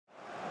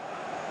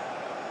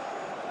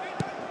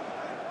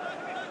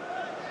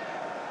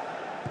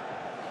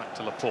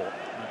to Laporte.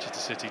 Manchester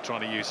City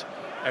trying to use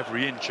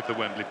every inch of the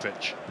Wembley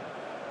pitch.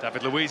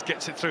 David Luiz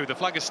gets it through. The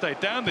flag has stayed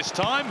down this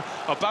time.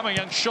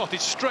 Aubameyang's shot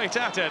is straight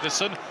at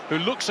Ederson, who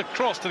looks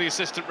across to the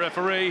assistant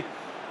referee,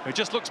 who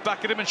just looks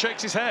back at him and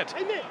shakes his head.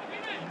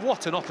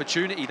 What an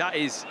opportunity that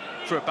is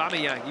for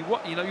Aubameyang.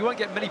 You won't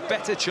get many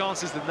better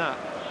chances than that.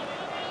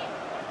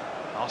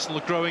 Arsenal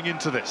are growing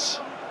into this.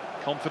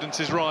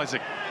 Confidence is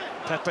rising.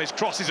 Pepe's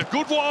cross is a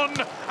good one,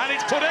 and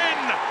it's put in.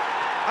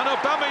 And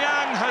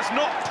Aubameyang has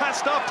not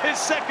passed up his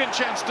second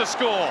chance to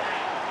score.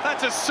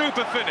 That's a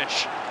super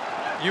finish.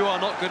 You are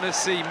not going to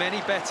see many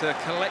better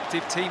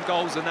collective team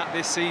goals than that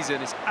this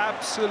season. It's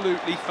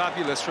absolutely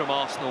fabulous from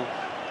Arsenal.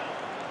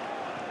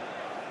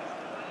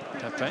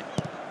 Pepe.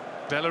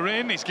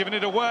 Bellerin, he's given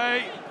it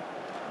away.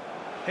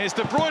 Here's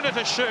De Bruyne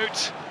to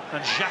shoot,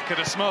 and Xhaka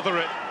to smother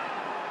it.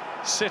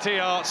 City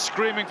are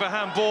screaming for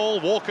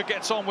handball. Walker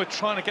gets on with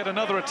trying to get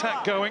another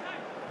attack going.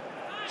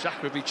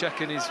 Xhaka will be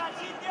checking his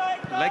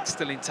legs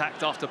still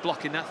intact after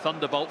blocking that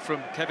thunderbolt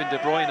from Kevin De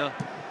Bruyne.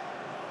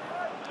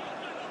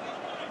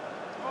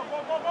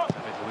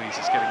 David Luiz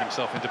is getting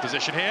himself into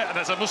position here, and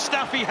there's a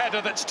Mustafi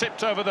header that's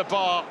tipped over the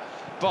bar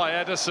by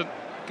Ederson.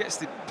 Gets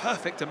the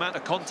perfect amount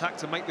of contact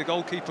to make the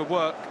goalkeeper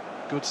work.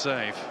 Good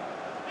save.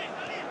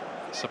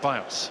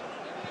 Ceballos.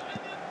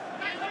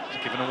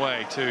 It's given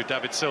away to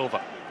David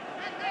Silva.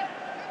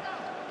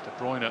 De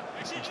Bruyne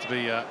seems to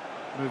be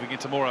moving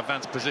into more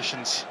advanced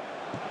positions.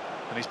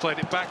 And he's played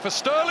it back for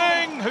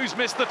Sterling, who's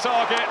missed the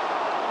target.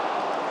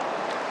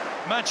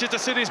 Manchester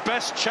City's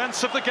best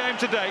chance of the game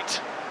to date.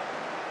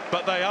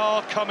 But they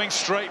are coming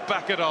straight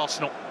back at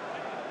Arsenal.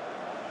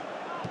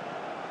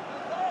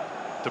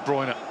 De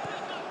Bruyne.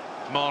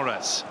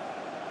 Mahrez.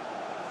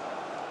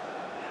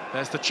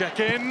 There's the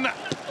check-in.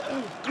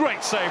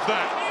 Great save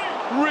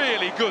that.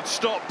 Really good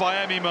stop by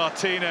Emi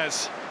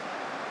Martinez.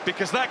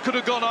 Because that could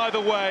have gone either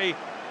way,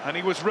 and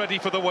he was ready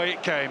for the way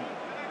it came.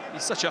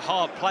 He's such a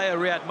hard player,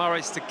 Riyad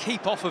Mahrez, to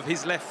keep off of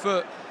his left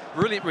foot.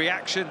 Brilliant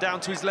reaction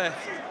down to his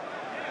left.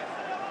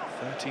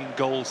 13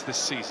 goals this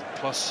season,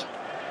 plus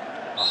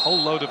a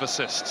whole load of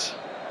assists.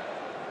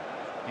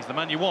 He's the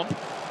man you want,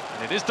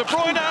 and it is De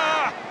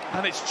Bruyne!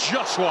 And it's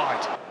just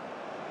wide.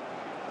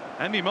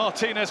 Emi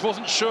Martinez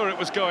wasn't sure it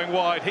was going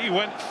wide. He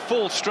went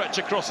full stretch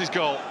across his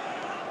goal.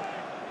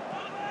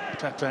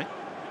 Pepe.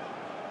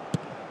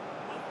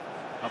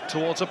 Up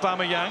towards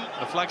Aubameyang.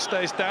 The flag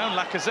stays down.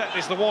 Lacazette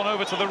is the one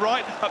over to the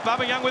right.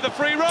 Aubameyang with a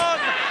free run.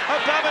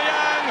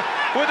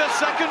 Aubameyang with a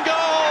second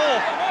goal.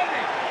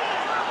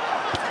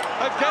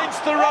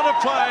 Against the run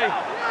of play.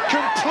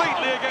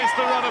 Completely against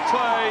the run of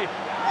play.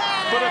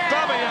 But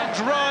Aubameyang's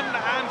run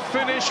and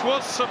finish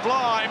was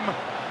sublime.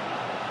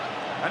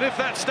 And if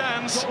that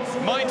stands,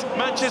 might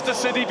Manchester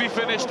City be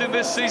finished in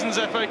this season's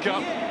FA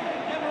Cup?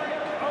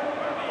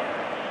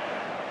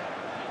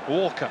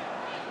 Walker.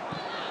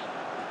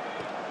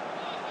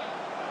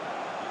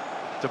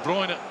 De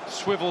Bruyne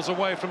swivels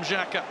away from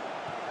Xhaka.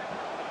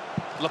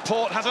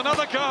 Laporte has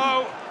another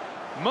go.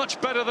 Much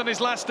better than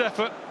his last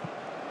effort,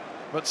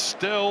 but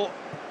still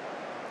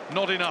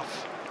not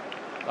enough.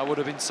 That would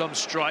have been some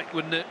strike,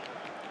 wouldn't it?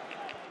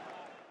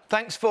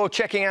 Thanks for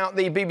checking out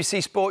the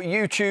BBC Sport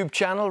YouTube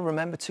channel.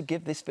 Remember to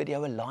give this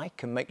video a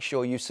like and make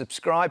sure you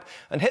subscribe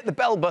and hit the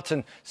bell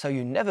button so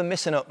you never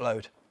miss an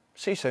upload.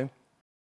 See you soon.